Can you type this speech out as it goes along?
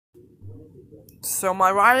So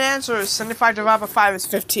my right answer is 75 divided by 5 is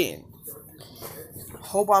 15.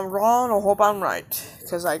 Hope I'm wrong or hope I'm right,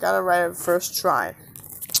 because I got it right at first try.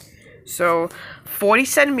 So 40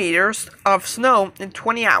 centimeters of snow in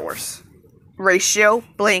 20 hours. Ratio,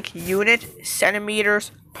 blank, unit,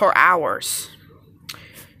 centimeters per hours.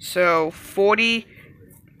 So 40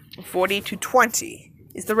 to 20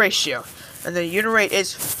 is the ratio. And the unit rate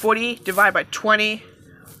is 40 divided by 20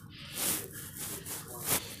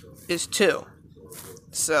 is 2.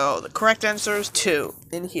 So the correct answer is 2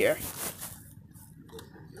 in here.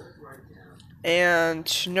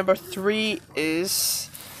 And number 3 is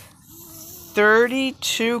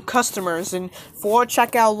 32 customers in 4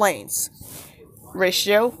 checkout lanes.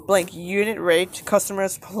 Ratio, blank, unit rate,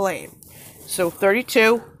 customers per lane. So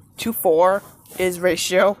 32 to 4 is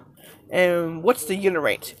ratio. And what's the unit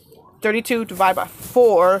rate? 32 divided by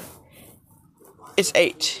 4 is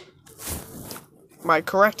 8. My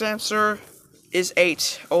correct answer is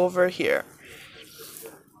 8 over here.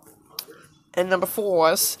 And number 4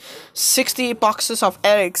 was 60 boxes of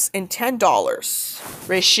eggs in $10.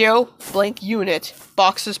 Ratio, blank, unit,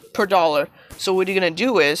 boxes per dollar. So what you're going to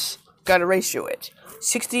do is, gotta ratio it.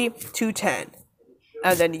 60 to 10.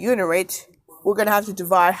 And then the unit rate, we're going to have to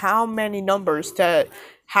divide how many numbers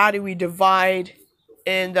how do we divide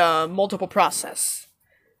in the multiple process.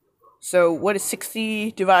 So what is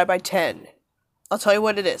 60 divided by 10? I'll tell you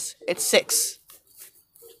what it is. It's 6.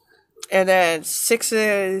 And then 6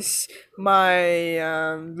 is my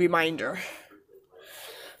reminder.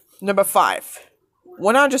 Number 5.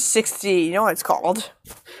 160, you know what it's called?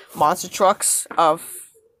 Monster trucks of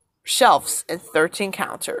shelves and 13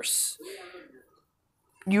 counters.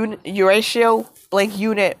 Ratio, blank,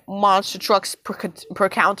 unit, monster trucks per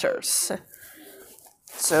counters.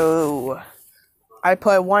 So I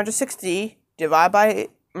put 160 divided by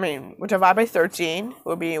 13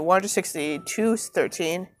 would be 160 to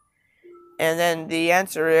 13. And then the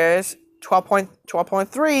answer is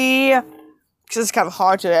 12.3, because it's kind of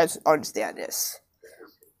hard to understand this.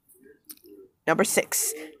 Number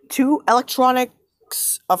 6. 2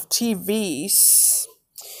 electronics of TVs.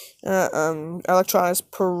 Electronics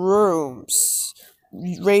per rooms.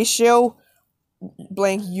 Ratio,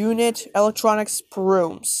 blank, unit, electronics per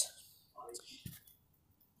rooms.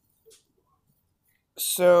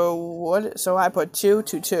 So I put 2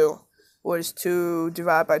 to 2. What is 2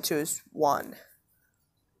 divided by 2 is 1.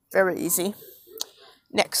 Very easy.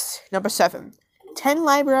 Next, number 7. 10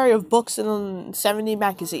 library of books and 70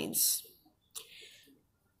 magazines.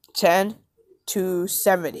 10 to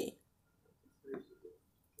 70.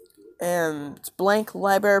 And blank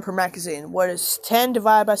library per magazine. What is 10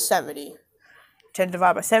 divided by 70? 10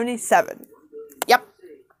 divided by 70, 7. Yep.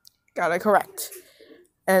 Got it correct.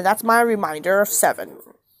 And that's my reminder of 7.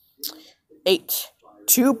 8.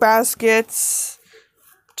 2 baskets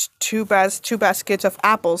of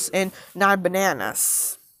apples and 9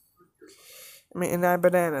 bananas. 9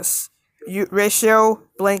 bananas. Ratio,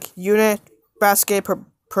 blank, unit, basket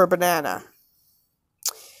per banana.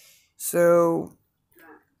 So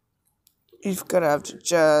you've got to have to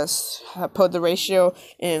just put the ratio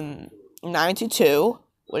in 9 to 2,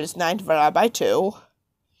 which is 9 divided by 2.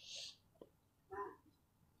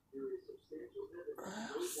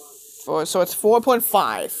 So it's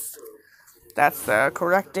 4.5. That's the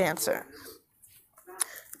correct answer.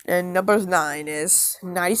 And number 9 is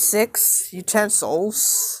 96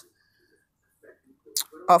 utensils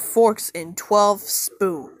of forks and 12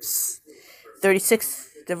 spoons. 36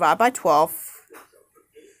 divided by 12.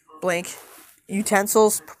 Blank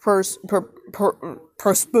utensils per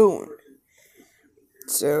spoon.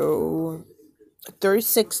 So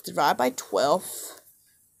 36 divided by 12.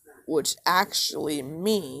 Which actually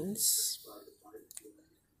means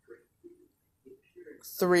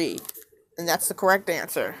 3. And that's the correct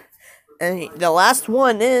answer. And the last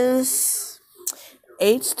one is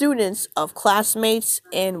 8 students of classmates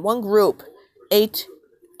in one group.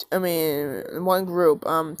 One group.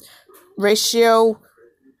 Ratio,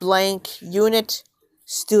 blank, unit,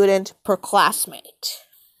 student per classmate.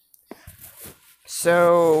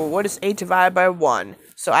 So what is 8 divided by 1?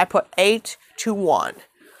 So I put 8 to 1.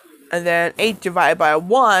 And then 8 divided by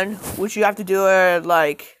 1, which you have to do it,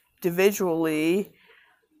 like, individually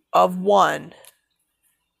of 1.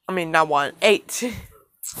 Not 1, 8.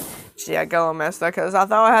 See, I got a little messed up, because I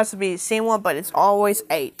thought it has to be the same one, but it's always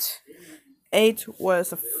 8. 8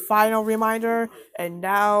 was the final reminder, and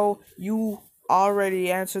now you already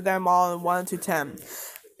answered them all in 1 to 10.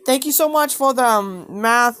 Thank you so much for the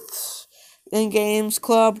math and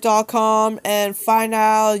gamesclub.com, and find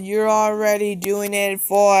out you're already doing it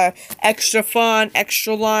for extra fun,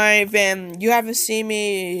 extra live, and you haven't seen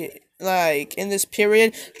me like in this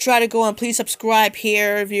period, try to go and please subscribe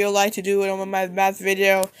here if you like to do it on my math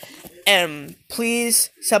video. And please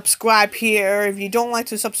subscribe here. If you don't like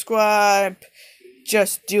to subscribe,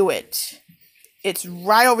 just do it. It's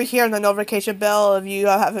right over here in the notification bell if you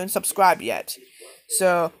haven't subscribed yet.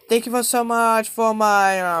 So, thank you so much for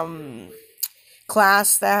my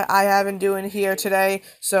class that I have been doing here today.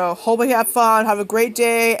 So, hope you have fun, have a great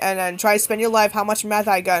day, and then try to spend your life how much math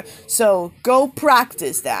I got. So, go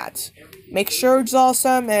practice that. Make sure it's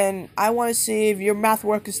awesome, and I want to see if your math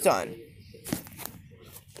work is done.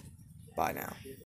 Bye now.